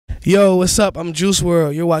Yo, what's up? I'm Juice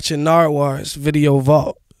WRLD. You're watching Nardwuar's Video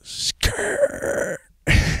Vault. Skrrr.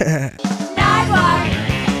 Nardwuar.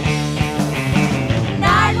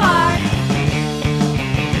 Nardwuar.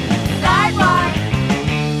 Nardwuar.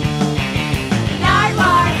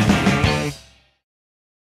 Nardwuar.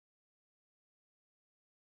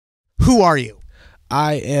 Who are you?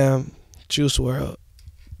 I am Juice WRLD.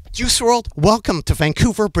 Juice WRLD, welcome to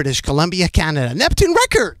Vancouver, British Columbia, Canada. Neptune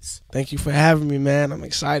Records. Thank you for having me, man. I'm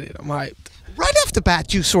excited. I'm hyped. Right off the bat,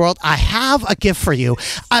 Juice WRLD, I have a gift for you.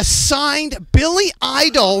 A signed Billy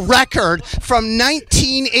Idol record from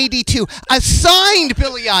 1982. A signed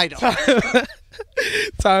Billy Idol.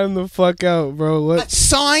 Time the fuck out, bro. A What?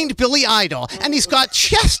 signed Billy Idol. And he's got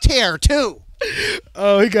chest hair, too.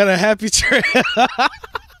 Oh, he got a happy trail.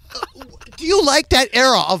 Do you like that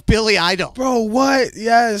era of Billy Idol? Bro, what?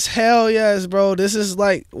 Yes, hell yes, bro. This is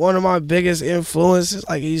like one of my biggest influences.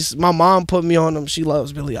 Like my mom put me on him. She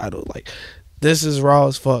loves Billy Idol. Like, this is raw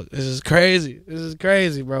as fuck. This is crazy. This is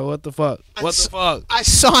crazy, bro. What the fuck? What the fuck? I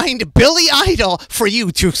signed Billy Idol for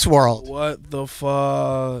you, Juice WRLD. What the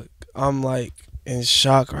fuck? I'm like in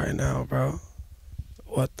shock right now, bro.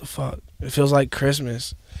 What the fuck? It feels like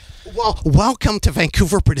Christmas. Well, welcome to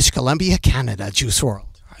Vancouver, British Columbia, Canada, Juice WRLD.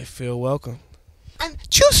 I feel welcome. And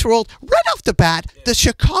Juice WRLD, right off the bat, the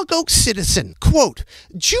Chicago Citizen, quote,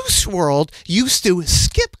 Juice WRLD used to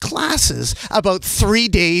skip classes about 3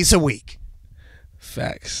 days a week.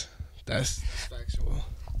 Facts. That's factual.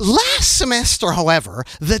 Last semester, however,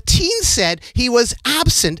 the teen said he was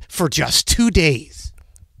absent for just 2 days.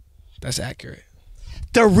 That's accurate.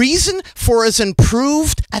 The reason for his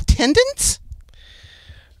improved attendance?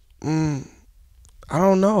 I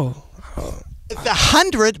don't know. The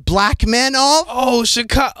 100 black men of... Oh,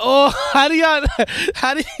 Chicago. Oh, how do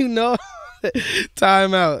you know?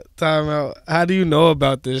 Time out. How do you know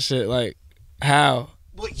about this shit? Like, how?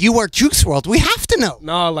 Well, you are Juice WRLD. We have to know.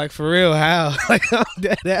 No, like, for real, how? Like, I'm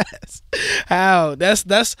dead ass. How? That's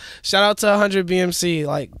shout out to 100 BMC.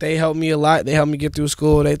 Like, they helped me a lot. They helped me get through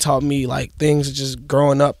school. They taught me like things just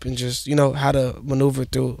growing up and just, you know, how to maneuver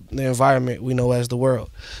through the environment we know as the world.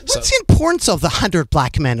 What's the importance of the 100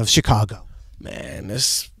 black men of Chicago? Man,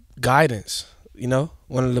 it's guidance, you know,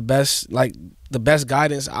 one of the best, like the best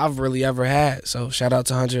guidance I've really ever had. So shout out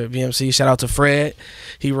to 100 BMC, shout out to Fred.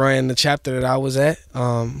 He ran the chapter that I was at.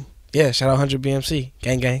 Yeah, shout out 100 BMC,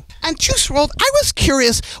 gang gang. And Juice WRLD, I was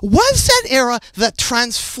curious, was that era the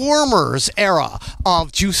Transformers era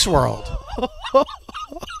of Juice WRLD?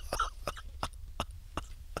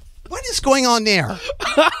 What is going on there?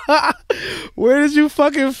 Where did you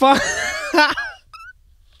fucking find?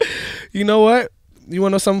 You know what? You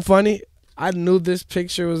want to know something funny? I knew this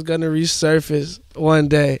picture was going to resurface one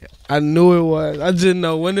day. I knew it was. I didn't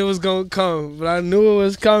know when it was going to come, but I knew it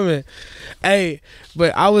was coming. Hey,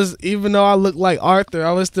 but I was, even though I looked like Arthur,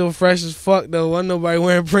 I was still fresh as fuck, though. Wasn't nobody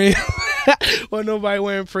wearing preem. Wasn't nobody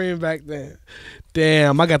wearing preem back then.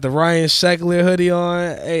 Damn, I got the Ryan Sheckler hoodie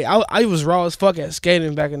on. Hey, I was raw as fuck at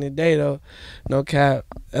skating back in the day, though. No cap.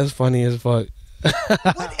 That's funny as fuck.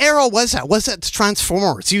 What era was that? Was that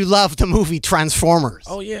Transformers? You loved the movie Transformers.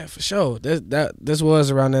 Oh yeah, for sure. This was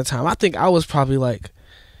around that time. I think I was probably like,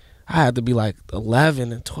 I had to be like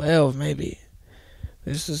 11 and 12 maybe.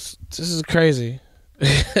 This is crazy.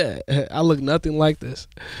 I look nothing like this.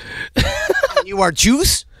 And you are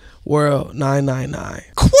Juice WRLD 999.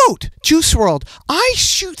 Quote, Juice WRLD, I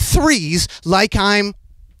shoot threes like I'm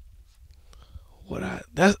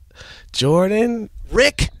That's Jordan.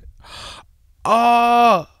 Rick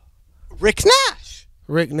Oh, Nash.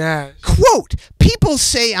 Rick Nash. Quote, people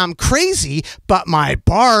say I'm crazy, but my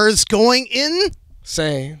bar's going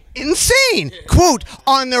Same. insane. Quote,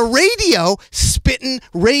 on the radio, spitting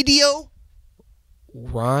radio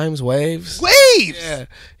Rhymes, waves. waves.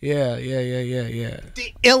 Yeah.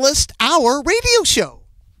 The illest hour radio show.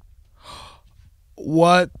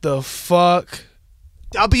 What the fuck?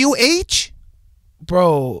 WH,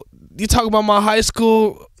 Bro, you talk about my high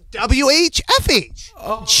school. WHFH.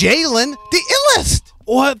 Jalen, the illest.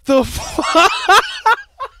 What the fuck?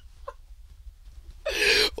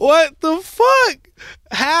 What the fuck?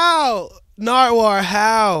 How? Nardwuar,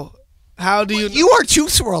 how? How do you... You are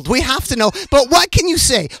Juice WRLD. We have to know. But what can you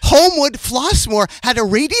say? Homewood Flossmoor had a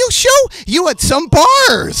radio show? You had some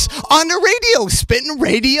bars on the radio, spitting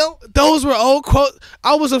radio. Those were old quotes.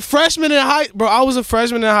 I was a freshman in high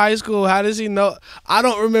school. How does he know? I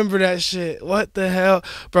don't remember that shit. What the hell?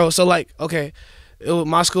 Bro, so like, okay,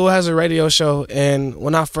 my school has a radio show, and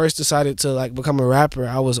when I first decided to like become a rapper,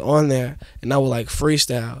 I was on there, and I would like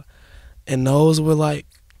freestyle. And those were like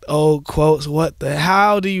old quotes.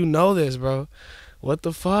 How do you know this, bro? What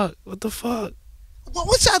the fuck? What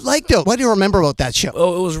was that like, though? What do you remember about that show?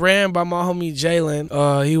 Oh, it was ran by my homie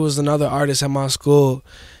Jalen. He was another artist at my school,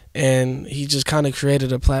 and he just kind of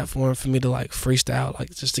created a platform for me to like freestyle,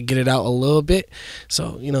 like just to get it out a little bit.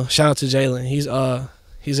 So shout out to Jalen.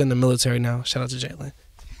 He's in the military now. Shout out to Jalen.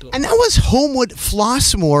 And that was Homewood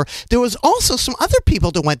Flossmoor. There was also some other people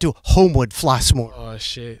that went to Homewood Flossmoor. Oh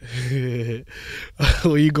shit!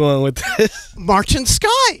 Where you going with this? March and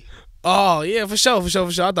Sky. Oh yeah, for sure.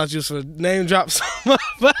 I thought you was for name drop some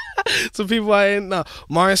people I didn't know.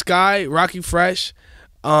 Martin Sky, Rocky Fresh.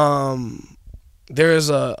 There is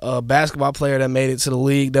a basketball player that made it to the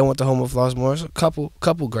league that went to Homewood Flossmoor. So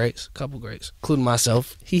couple greats, including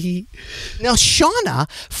myself. Now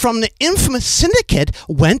Shauna from the infamous Syndicate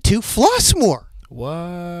went to Flossmoor.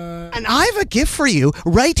 What? And I have a gift for you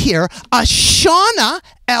right here, a Shauna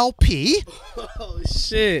LP. Oh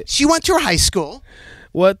shit! She went to her high school.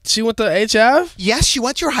 What? She went to HF? Yes, she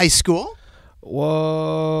went to her high school.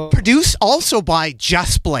 Whoa! Produced also by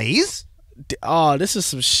Just Blaze. Oh, this is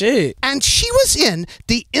some shit. And she was in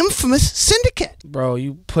the infamous Syndicate. Bro,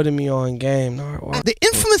 you putting me on game, Nardwuar. The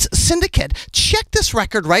infamous Syndicate. Check this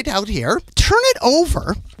record right out here. Turn it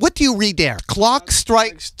over. What do you read there? Clock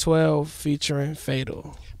Strikes 12 featuring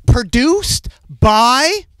Fatal. Produced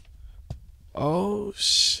by... Oh,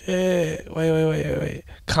 shit. Wait.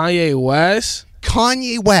 Kanye West?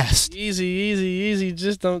 Kanye West. Easy.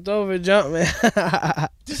 Just don't over jump, man.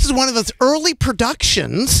 This is one of his early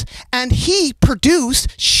productions, and he produced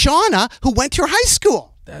Shauna, who went to your high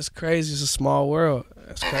school. That's crazy. It's a small world.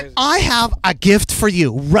 That's crazy. I have a gift for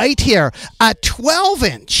you right here, a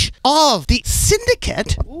 12-inch of the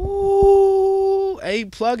Syndicate. Ooh, hey,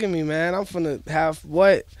 plugging me, man. I'm finna have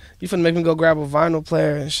what? You finna make me go grab a vinyl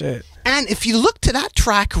player and shit. And if you look to that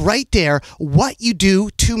track right there, What You Do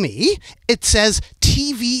to Me, it says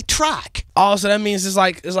TV track. Oh, so that means it's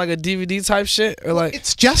like a DVD type shit, or like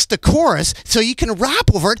it's just the chorus, so you can rap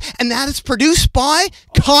over it, and that is produced by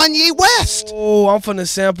Kanye West. Oh, I'm finna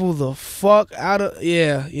sample the fuck out of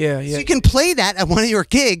yeah. So you can play that at one of your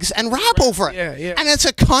gigs and rap over it. Yeah. And it's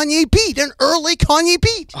a Kanye beat, an early Kanye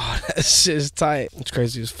beat. Oh, that shit is tight. It's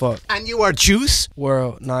crazy as fuck. And you are Juice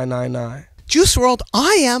WRLD 999. Juice WRLD,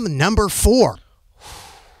 I am number 4.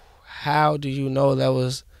 How do you know that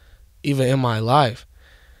was even in my life?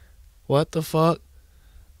 What the fuck?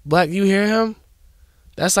 Black, you hear him?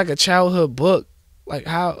 That's like a childhood book. Like,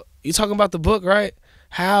 how you talking about the book, right?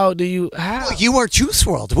 How? Well, you are Juice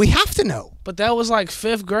WRLD. We have to know. But that was like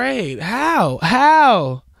 5th grade.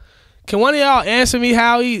 How? Can one of y'all answer me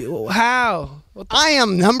how? I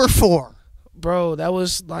am number 4. Bro, that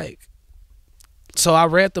was like, so I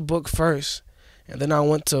read the book first, and then I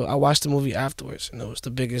watched the movie afterwards, and it was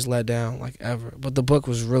the biggest letdown like ever. But the book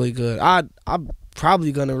was really good. I'm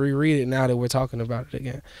probably gonna reread it now that we're talking about it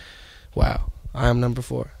again. Wow, I am number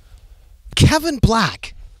 4. Kevin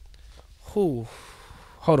Black. Who?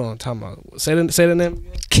 Hold on, time out. Say the name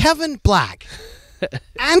again. Kevin Black.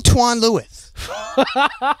 Antoine Lewis.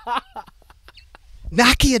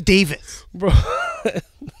 Nakia Davis. Bro.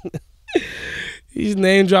 He's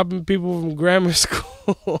name dropping people from grammar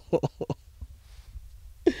school.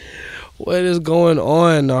 What is going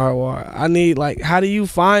on, Nardwuar? I need, like, how do you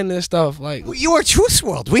find this stuff? Like, you are Juice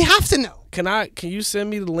WRLD. We have to know. Can you send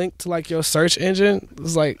me the link to like your search engine?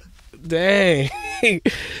 It's like, dang,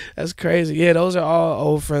 that's crazy. Yeah, those are all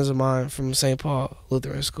old friends of mine from St. Paul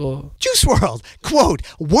Lutheran School. Juice WRLD, quote,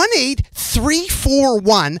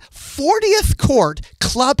 18341 40th Court,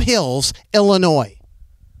 Club Hills, Illinois.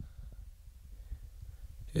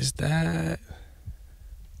 Is that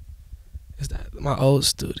my old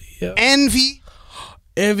studio? Envy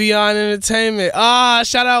On Entertainment.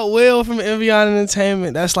 Shout out Will from On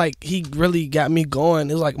Entertainment. That's like, he really got me going.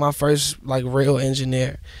 It was like my first like real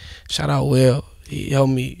engineer. Shout out Will. He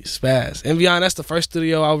helped me spaz. On, that's the first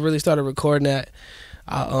studio I really started recording at.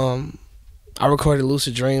 I recorded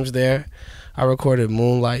Lucid Dreams there. I recorded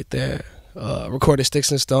Moonlight there. Recorded Sticks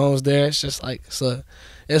and Stones there. It's just like,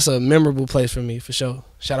 it's a memorable place for me, for sure.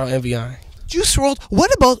 Shout out On. Juice WRLD,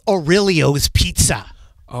 what about Aurelio's Pizza?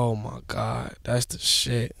 Oh my God, that's the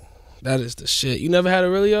shit. That is the shit. You never had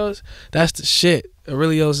Aurelio's? That's the shit.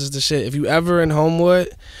 Aurelio's is the shit. If you ever in Homewood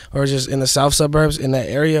or just in the south suburbs in that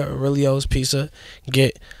area, Aurelio's Pizza,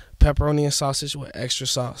 get pepperoni and sausage with extra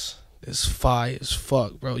sauce. It's fire as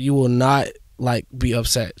fuck, bro. You will not like be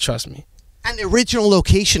upset. Trust me. And the original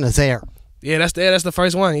location is there. Yeah, that's the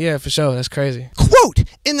first one. Yeah, for sure. That's crazy. Quote,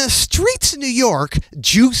 in the streets of New York,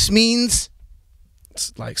 juice means...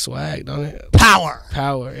 It's like swag, don't it? Power.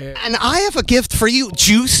 Power, yeah. And I have a gift for you,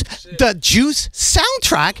 Juice, the Juice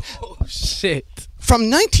soundtrack. Oh, shit. From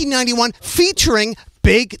 1991, featuring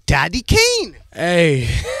Big Daddy Kane. Hey,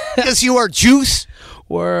 Because you are Juice,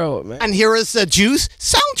 world, man. and here is the Juice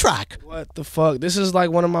soundtrack. What the fuck? This is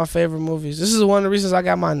like one of my favorite movies. This is one of the reasons I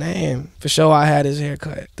got my name. For sure, I had his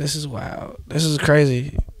haircut. This is wild. This is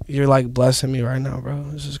crazy. You're like blessing me right now, bro.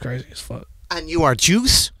 This is crazy as fuck. And you are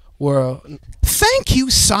Juice. World. Thank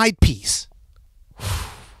you, side piece.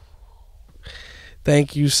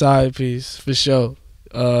 Thank you, side piece, for sure.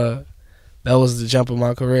 That was the jump of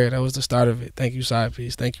my career. That was the start of it. Thank you, side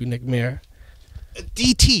piece. Thank you, Nick Mirror.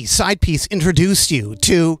 DT, side piece, introduced you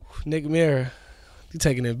to... Nick Mirror. You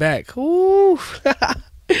taking it back. Ooh.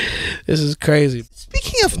 This is crazy.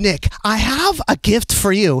 Speaking of Nick, I have a gift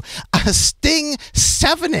for you. A Sting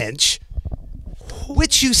 7-inch,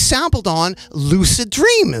 which you sampled on Lucid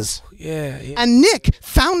Dreams. Yeah. And Nick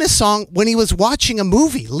found this song when he was watching a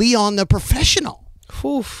movie, Leon the Professional.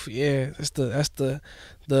 Whew, yeah. That's the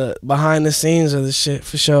behind the scenes of the shit,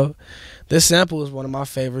 for sure. This sample is one of my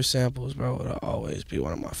favorite samples, bro. It'll always be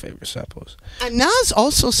one of my favorite samples. And Nas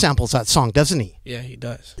also samples that song, doesn't he? Yeah, he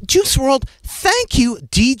does. Juice WRLD, thank you,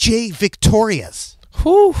 DJ Victorious.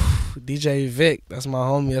 Whew, DJ Vic, that's my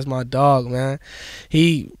homie, that's my dog, man.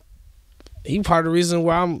 He part of the reason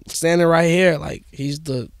why I'm standing right here. Like, he's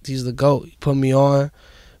the GOAT. He put me on,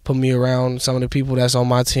 put me around some of the people that's on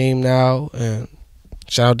my team now, and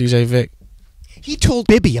shout out DJ Vic. He told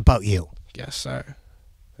Bibby about you. Yes, sir.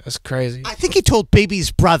 That's crazy. I think he told Bibby's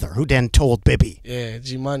brother, who then told Bibby. Yeah,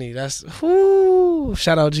 G Money. That's whoo.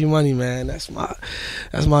 Shout out G Money, man. That's my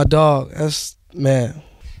dog. That's, man.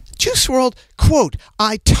 Juice WRLD, quote,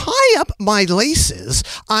 I tie up my laces.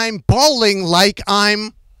 I'm bawling like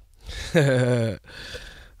I'm... What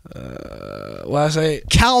I say?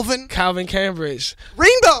 Calvin Cambridge.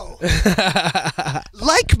 Rainbow.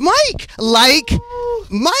 Like Mike.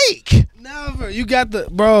 Never. You got the,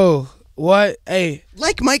 bro. What? Hey.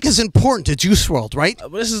 Like Mike is important to Juice WRLD, right?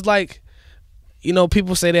 This is like, you know,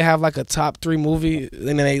 people say they have like a top 3 movie and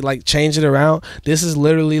then they like change it around. This is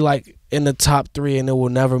literally like in the top 3 and it will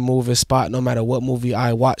never move its spot no matter what movie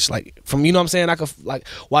I watch. Like, from, you know what I'm saying? I could like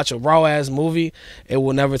watch a raw ass movie. It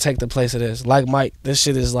will never take the place of this. Like Mike, this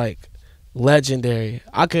shit is like legendary.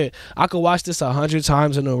 I could watch this 100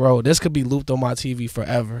 times in a row. This could be looped on my TV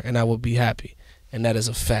forever and I would be happy. And that is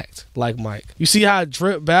a fact. Like Mike. You see how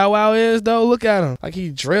drip Bow Wow is, though? Look at him. Like, he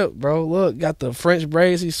drip, bro. Look, got the French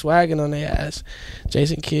braids. He's swagging on their ass.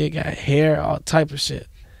 Jason Kidd got hair, all type of shit.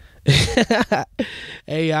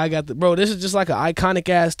 Hey, I got the... Bro, this is just like an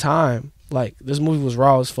iconic-ass time. Like, this movie was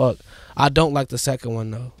raw as fuck. I don't like the second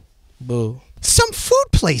one, though. Boo. Some food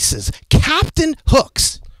places. Captain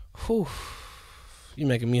Hooks. Whew. You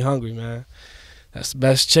making me hungry, man. That's the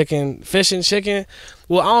best chicken. Fish and chicken.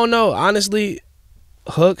 Well, I don't know. Honestly...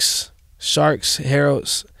 Hooks, Sharks,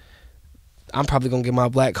 Harold's. I'm probably gonna get my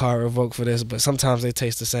black card revoked for this, but sometimes they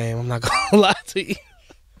taste the same. I'm not gonna lie to you.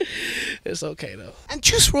 It's okay though. And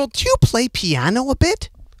Juice WRLD, do you play piano a bit?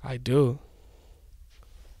 I do.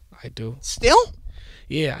 Still?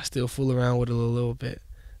 Yeah, I still fool around with it a little bit.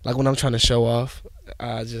 Like when I'm trying to show off,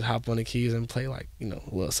 I just hop on the keys and play like, you know,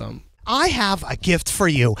 a little something. I have a gift for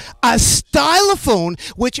you. A stylophone,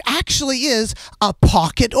 which actually is a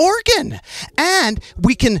pocket organ. And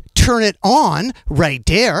we can turn it on right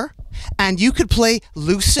there. And you could play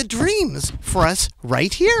Lucid Dreams for us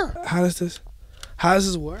right here. How does this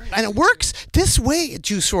work? And it works this way at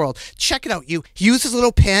Juice WRLD. Check it out. You use this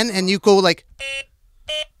little pen and you go like...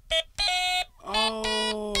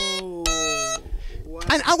 Oh...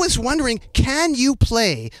 And I was wondering, can you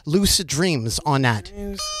play Lucid Dreams on that?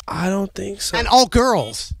 I don't think so. And all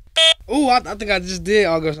girls. Ooh, I think I just did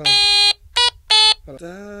all girls. Da,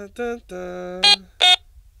 da, da.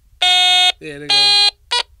 Yeah, there you go.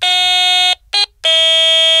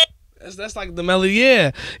 That's like the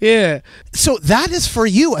melody. Yeah. So that is for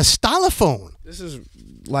you, a stylophone. This is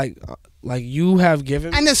like you have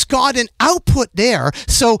given. And it's got an output there.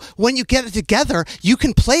 So when you get it together, you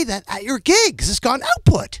can play that at your gigs. It's got an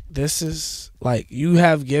output. This is like, you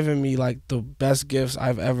have given me like the best gifts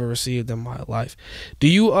I've ever received in my life. Do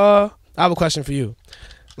you, I have a question for you.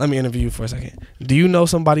 Let me interview you for a second. Do you know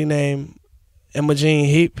somebody named Imogene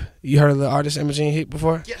Heap? You heard of the artist Imogene Heap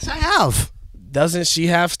before? Yes, I have. Doesn't she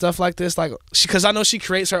have stuff like this? Like, because I know she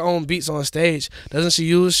creates her own beats on stage. Doesn't she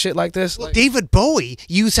use shit like this? Well, David Bowie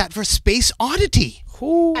used that for Space Oddity.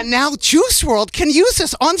 Ooh. And now Juice WRLD can use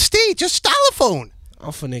this on stage, a stylophone.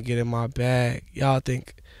 I'm finna get in my bag. Y'all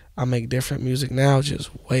think I make different music now?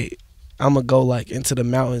 Just wait. I'm gonna go like into the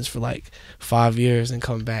mountains for like 5 years and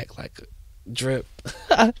come back like drip.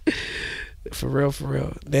 For real.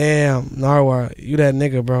 Damn, Nardwuar, you that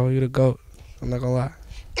nigga, bro. You the GOAT. I'm not gonna lie.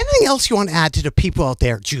 Anything else you want to add to the people out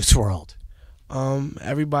there, Juice WRLD?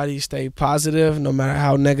 Everybody stay positive no matter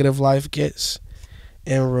how negative life gets.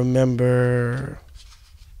 And remember,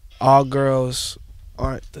 all girls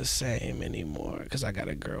aren't the same anymore because I got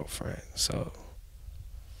a girlfriend. So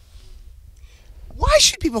Why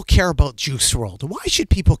should people care about Juice WRLD? Why should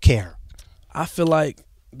people care? I feel like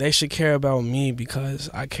they should care about me because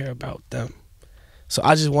I care about them. So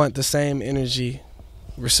I just want the same energy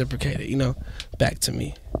reciprocated, back to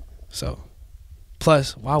me. So,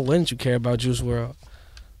 plus, why wouldn't you care about Juice WRLD?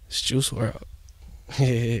 It's Juice WRLD.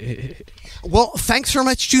 Well, thanks very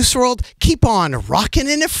much, Juice WRLD. Keep on rocking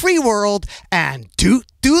in a free world and doot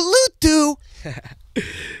loot do.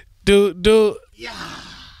 Doot. Yeah.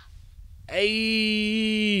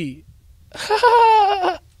 Hey.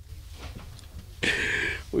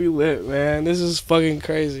 We lit, man. This is fucking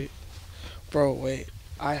crazy. Bro, wait.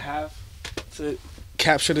 I have to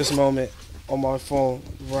capture this moment on my phone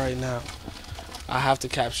right now. I have to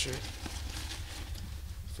capture it.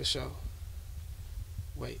 For sure.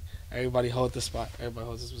 Wait. Everybody hold this spot. Everybody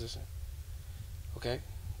hold this position. Okay?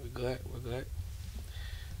 We're good.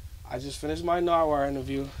 I just finished my Nardwuar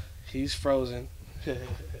interview. He's frozen.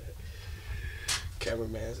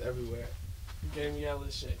 Cameraman's everywhere. Gave me all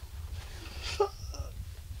this shit.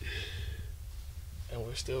 And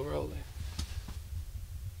we're still rolling.